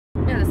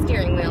know, the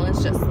steering wheel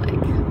is just like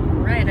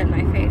right in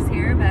my face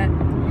here, but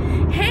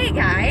hey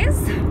guys,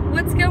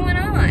 what's going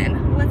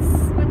on?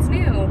 What's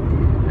new?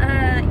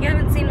 You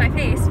haven't seen my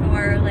face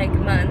for like a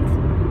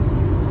month.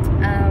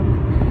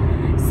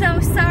 So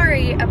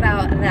sorry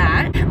about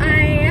that.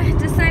 I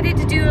decided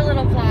to do a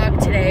little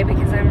vlog today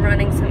because I'm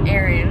running some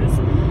errands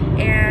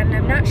and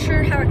I'm not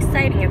sure how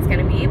exciting it's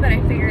gonna be, but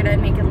I figured I'd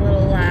make a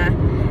little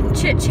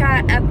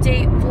chit-chat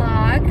update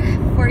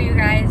vlog for you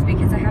guys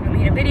because I haven't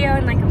made a video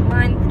in like a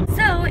month.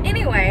 So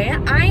anyway,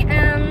 I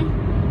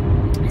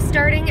am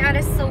starting at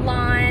a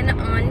salon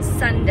on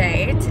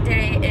Sunday.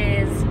 Today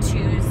is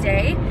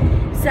Tuesday.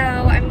 So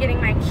I'm getting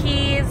my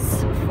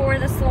keys for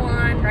the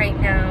salon right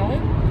now.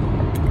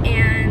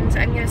 And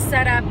I'm gonna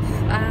set up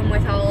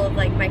with all of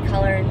like my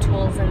color and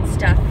tools and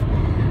stuff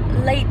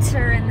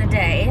later in the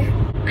day.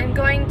 I'm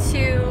going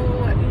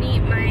to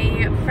meet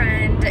my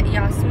friend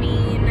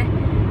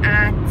Yasmin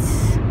at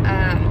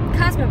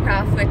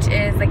Cosmoprof, which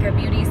is like a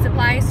beauty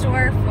supply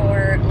store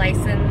for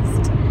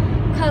licensed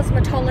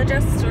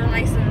cosmetologists or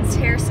licensed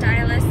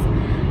hairstylists,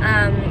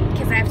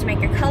 because I have to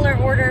make a color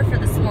order for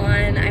the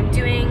salon. I'm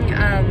doing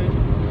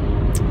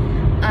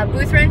a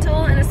booth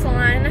rental in a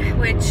salon,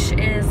 which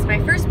is my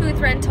first booth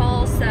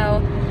rental,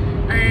 so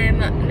I'm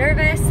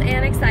nervous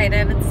and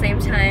excited at the same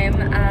time.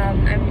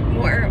 I'm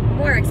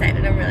more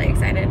excited. I'm really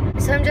excited.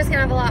 So I'm just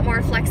gonna have a lot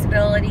more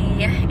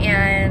flexibility,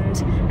 and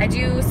I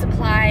do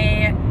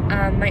supply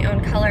my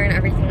own color and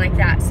everything like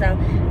that. So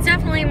it's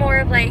definitely more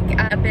of like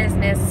a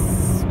business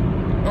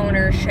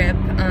ownership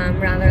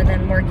rather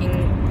than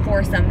working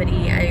for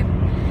somebody. I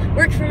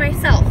work for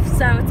myself,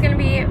 so it's gonna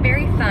be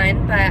very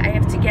fun, but I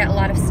have to get a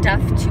lot of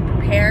stuff to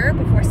prepare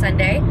before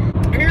Sunday.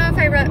 I don't know if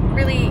I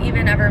really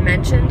even ever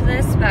mentioned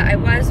this, but I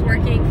was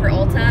working for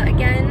Ulta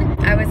again.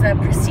 I was a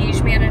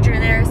prestige manager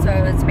there, so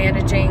I was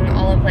managing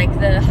all of like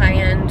the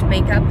high-end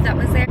makeup that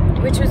was there,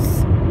 which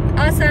was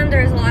awesome.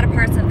 There's a lot of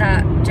parts of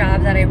that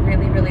job that I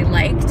really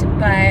liked,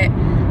 but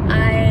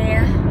I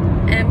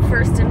am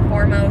first and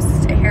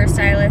foremost a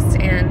hairstylist,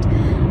 and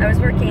I was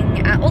working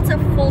at Ulta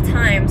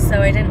full-time,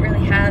 so I didn't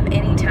really have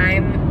any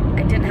time.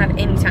 I didn't have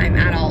any time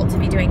at all to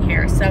be doing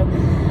hair, so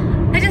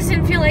I just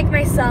didn't feel like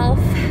myself,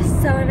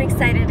 so I'm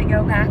excited to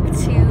go back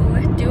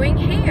to doing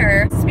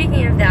hair.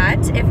 Speaking of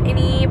that, if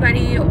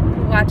anybody who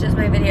watches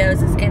my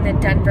videos is in the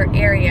Denver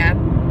area,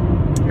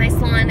 my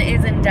salon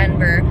is in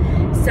Denver,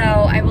 so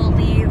I will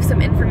leave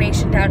some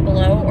information down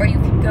below, or you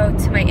can go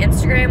to my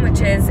Instagram,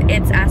 which is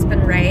It's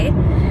Aspen Ray,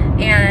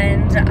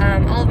 and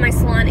all of my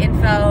salon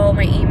info,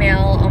 my email,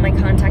 all my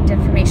contact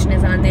information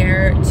is on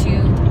there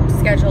to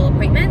schedule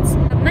appointments.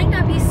 It might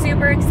not be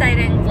super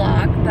exciting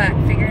vlog, but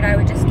figured I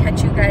would just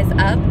catch you guys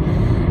up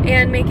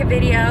and make a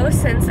video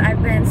since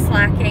I've been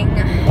slacking.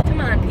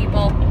 Come on,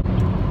 people.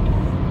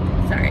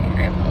 Sorry,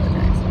 I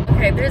apologize.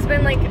 Okay, there's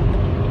been like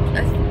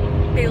a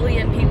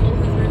billion people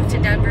who moved to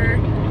Denver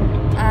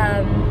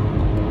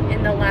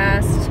in the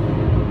last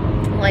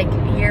like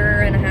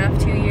year and a half,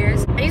 2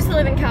 years. I used to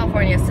live in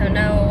California, so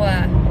no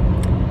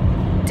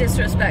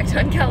disrespect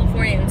on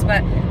Californians,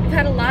 but we've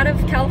had a lot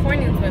of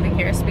Californians moving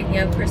here. Speaking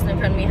of, the person in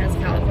front of me has a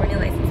California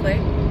license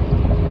plate.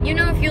 You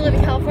know, if you live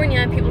in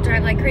California, people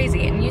drive like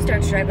crazy, and you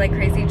start to drive like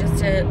crazy just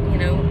to, you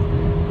know,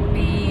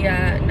 be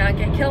not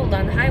get killed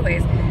on the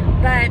highways.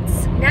 But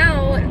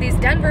now these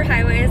Denver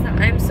highways,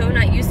 I'm so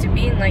not used to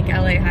being like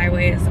LA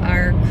highways,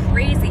 are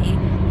crazy.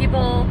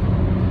 People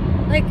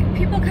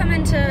come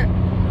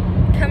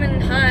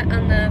in hot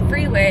on the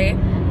freeway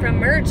from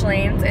merge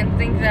lanes and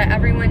think that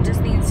everyone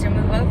just needs to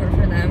move over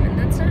for them, and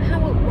that's not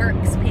how it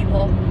works,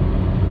 people.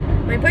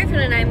 My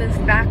boyfriend and I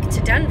moved back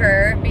to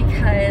Denver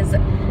because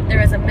there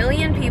was a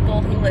million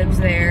people who lived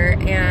there,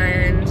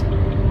 and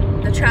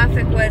the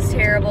traffic was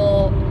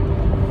terrible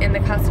and the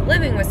cost of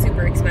living was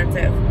super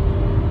expensive.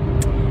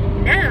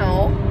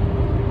 Now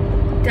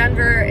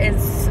Denver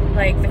is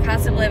like, the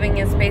cost of living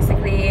is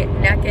basically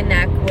neck and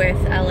neck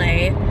with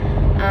LA.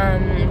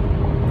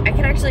 I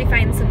can actually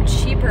find some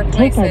cheaper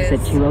places. Take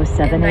exit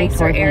 207 in nicer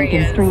toward Lincoln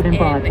areas Street and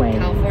Broadway in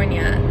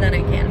California than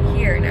I can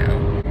here now.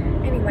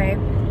 Anyway,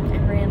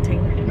 I'm ranting.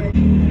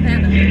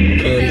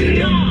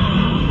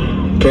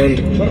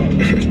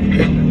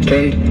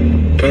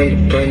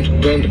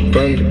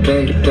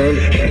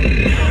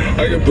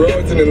 I got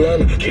broads in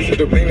Atlanta. She said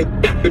the lean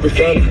they be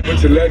found.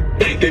 What you like?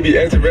 They be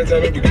acting red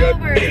time and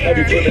Bugatti. I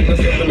be putting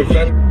myself in the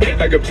family.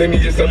 I got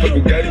plenty of stuff with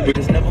Bugatti, but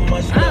there's never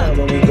much time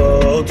when we go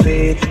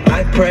OT.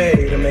 I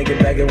pray to make it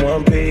back in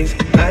one piece.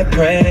 I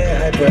pray.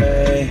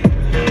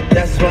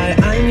 That's why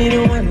I need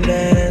a one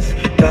dance.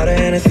 Got a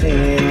Hennessy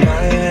in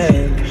my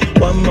hand.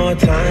 One more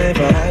time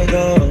before I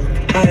go.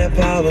 Higher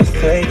powers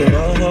taking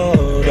a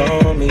hold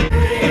on me.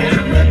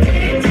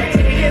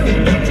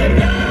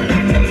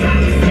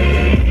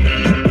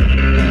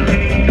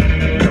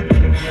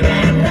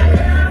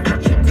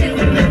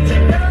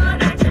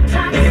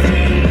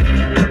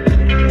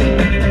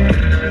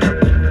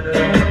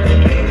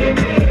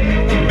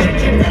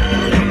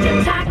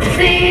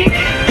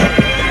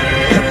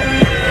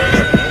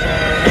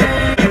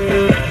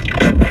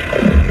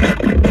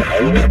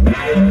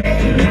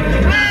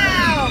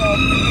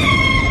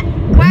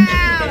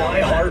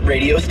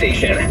 radio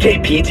station,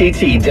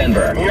 KPTT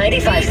Denver.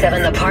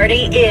 95.7 The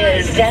Party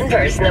is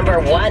Denver's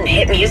 #1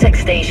 hit music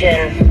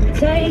station.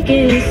 Take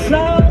it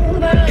slow,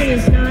 but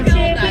it's not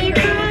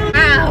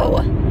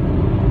Ow!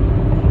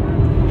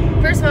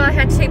 First of all, I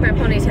had to take my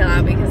ponytail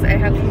out because I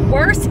have the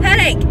worst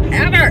headache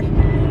ever.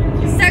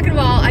 Second of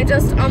all, I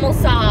just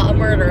almost saw a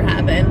murder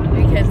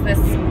happen because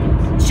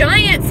this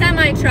giant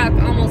semi-truck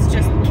almost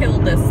just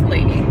killed this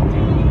lady.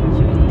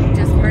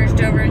 Just merged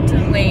over into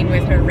the lane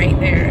with her right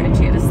there, and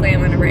she had to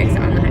slam on her brakes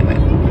on the highway.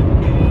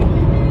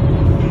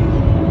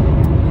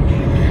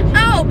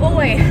 Oh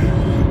boy,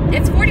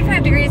 it's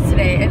 45 degrees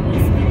today. It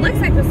looks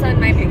like the sun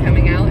might be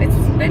coming out. It's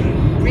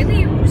been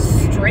really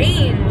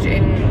strange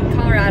in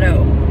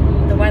Colorado.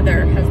 The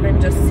weather has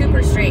been just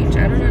super strange.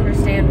 I don't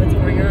understand what's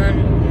going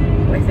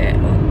on with it.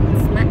 Oh,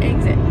 it's my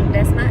exit.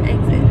 That's my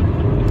exit.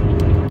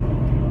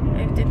 I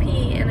have to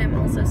pee and I'm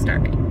also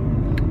starving.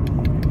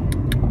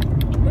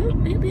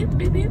 Boop, boop, boop,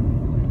 boop, boop.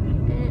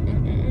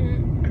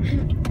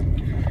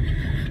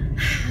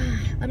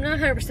 I'm not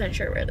 100%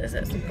 sure where this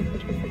is.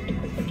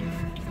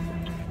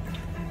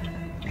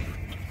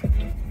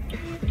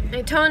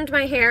 I toned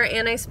my hair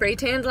and I spray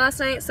tanned last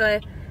night, so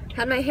I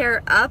had my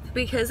hair up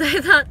because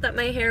I thought that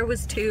my hair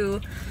was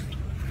too,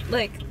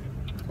 like,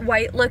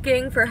 white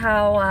looking for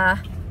how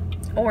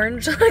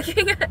orange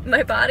looking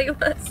my body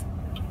was.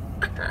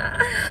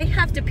 I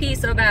have to pee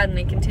so bad and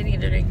I continue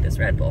to drink this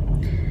Red Bull.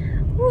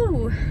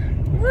 Woo!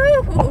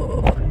 Woo!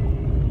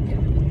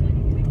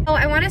 Oh,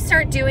 I want to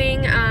start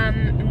doing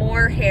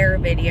more hair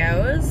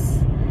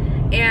videos,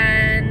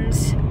 and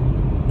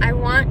I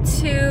want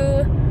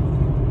to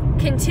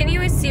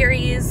continue a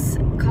series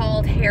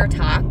called Hair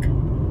Talk.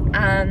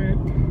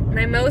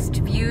 My most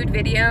viewed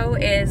video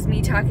is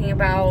me talking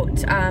about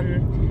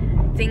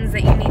things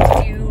that you need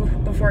to do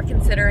before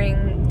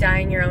considering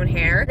dyeing your own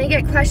hair. I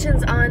get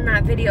questions on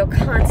that video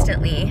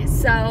constantly,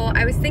 so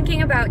I was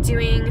thinking about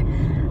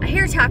doing a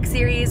Hair Talk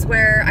series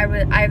where I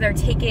would either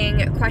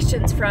taking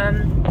questions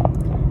from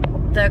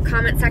the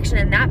comment section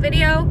in that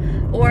video,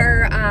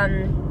 or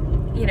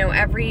you know,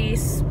 every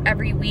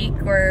week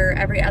or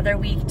every other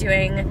week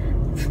doing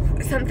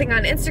something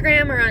on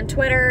Instagram or on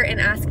Twitter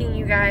and asking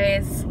you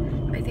guys,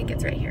 I think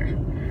it's right here,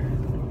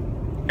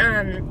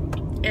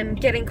 and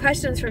getting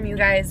questions from you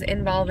guys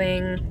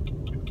involving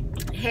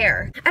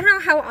hair. I don't know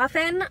how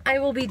often I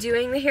will be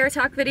doing the Hair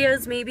Talk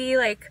videos, maybe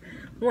like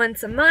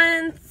once a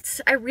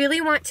month. I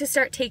really want to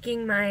start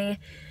taking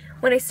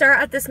when I start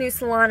at this new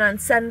salon on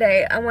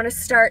Sunday, I want to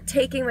start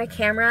taking my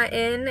camera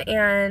in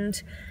and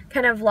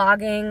kind of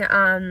vlogging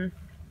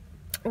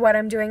what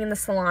I'm doing in the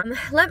salon.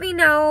 Let me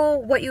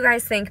know what you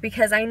guys think,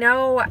 because I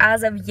know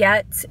as of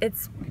yet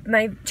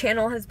my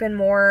channel has been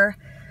more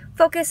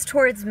focused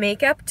towards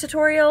makeup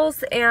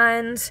tutorials,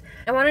 and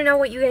I want to know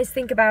what you guys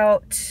think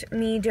about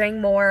me doing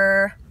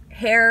more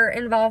hair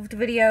involved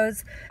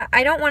videos.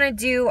 I don't want to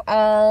do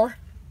all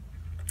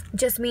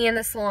just me in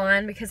the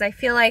salon, because I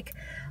feel like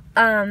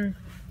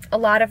a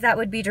lot of that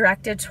would be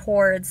directed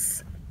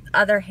towards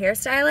other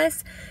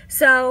hairstylists.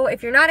 So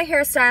if you're not a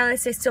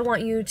hairstylist, I still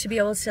want you to be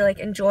able to like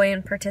enjoy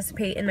and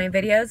participate in my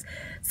videos.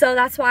 So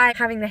that's why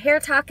having the Hair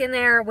Talk in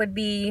there would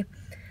be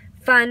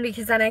fun,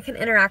 because then I can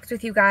interact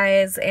with you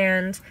guys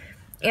and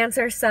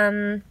answer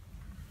some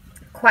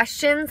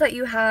questions that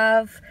you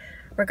have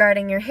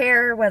regarding your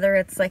hair, whether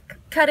it's like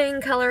cutting,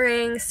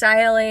 coloring,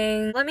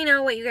 styling. Let me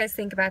know what you guys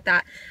think about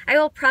that. I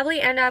will probably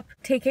end up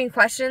taking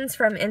questions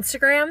from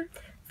Instagram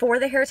for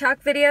the Hair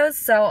Talk videos,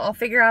 so I'll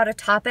figure out a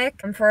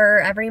topic for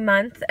every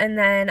month, and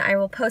then I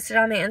will post it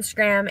on my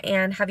Instagram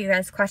and have you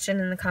guys question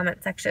in the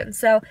comment section.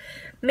 So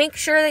make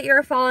sure that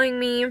you're following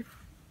me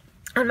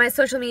on my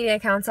social media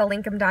accounts. I'll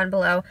link them down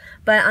below,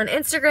 but on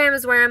Instagram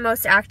is where I'm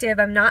most active.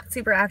 I'm not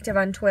super active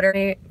on Twitter.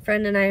 My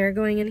friend and I are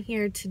going in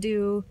here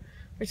to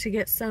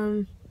get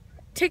some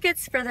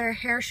tickets for their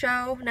hair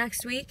show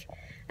next week,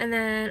 and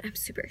then I'm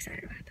super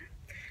excited about that.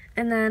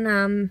 And then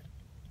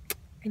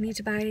I need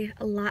to buy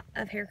a lot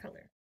of hair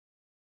color.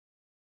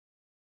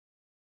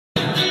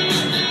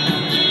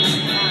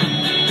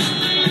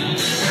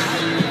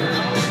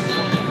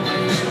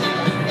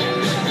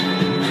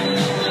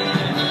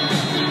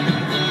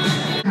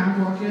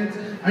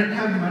 I didn't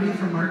have money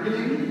for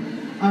marketing,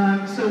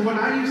 so what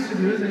I used to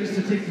do is I used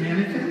to take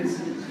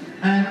mannequins,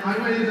 and I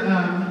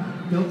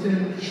would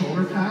built-in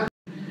shoulder pads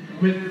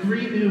with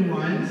 3 new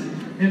ones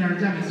in our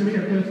demi. So we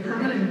have both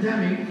permanent and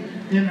demi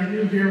in our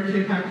new Vero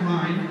K-Pack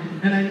line,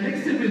 and I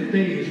mixed it with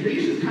beige.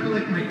 Beige is kind of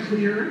like my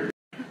clear.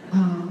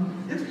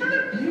 It's going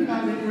to be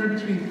about anywhere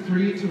between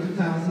 $3,000 to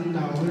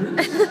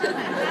 $1,000.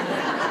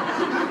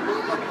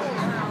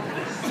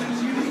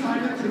 Since you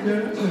decided to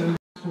go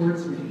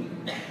towards me.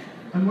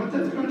 And what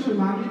that's going to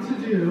allow me to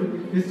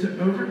do is to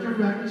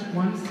over-direct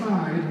one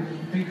side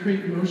and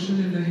create motion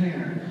in the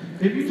hair.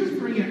 If you just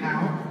bring it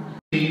out.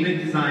 The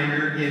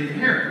designer in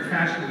Paris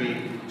Fashion Week.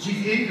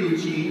 She's in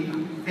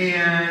Gucci,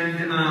 and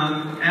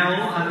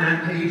Elle on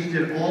that page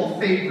did all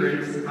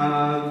favorites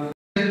of.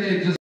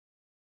 It just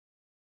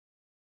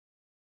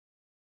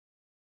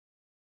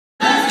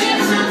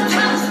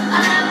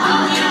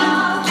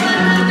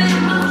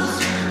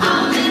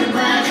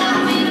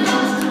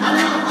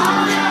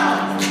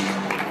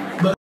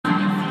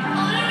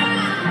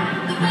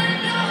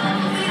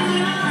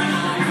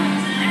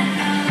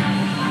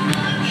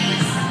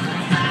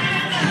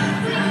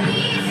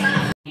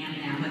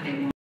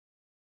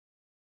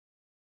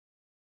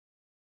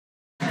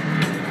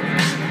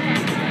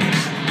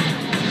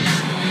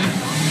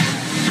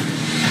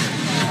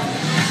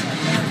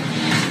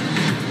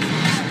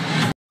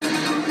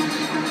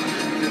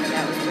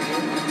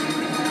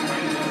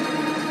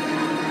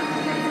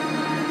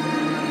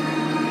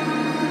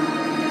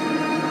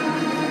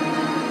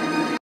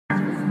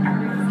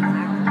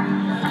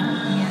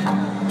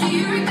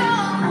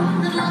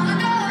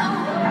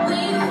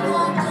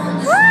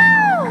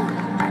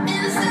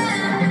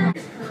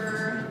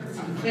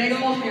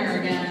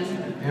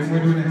we're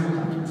doing it.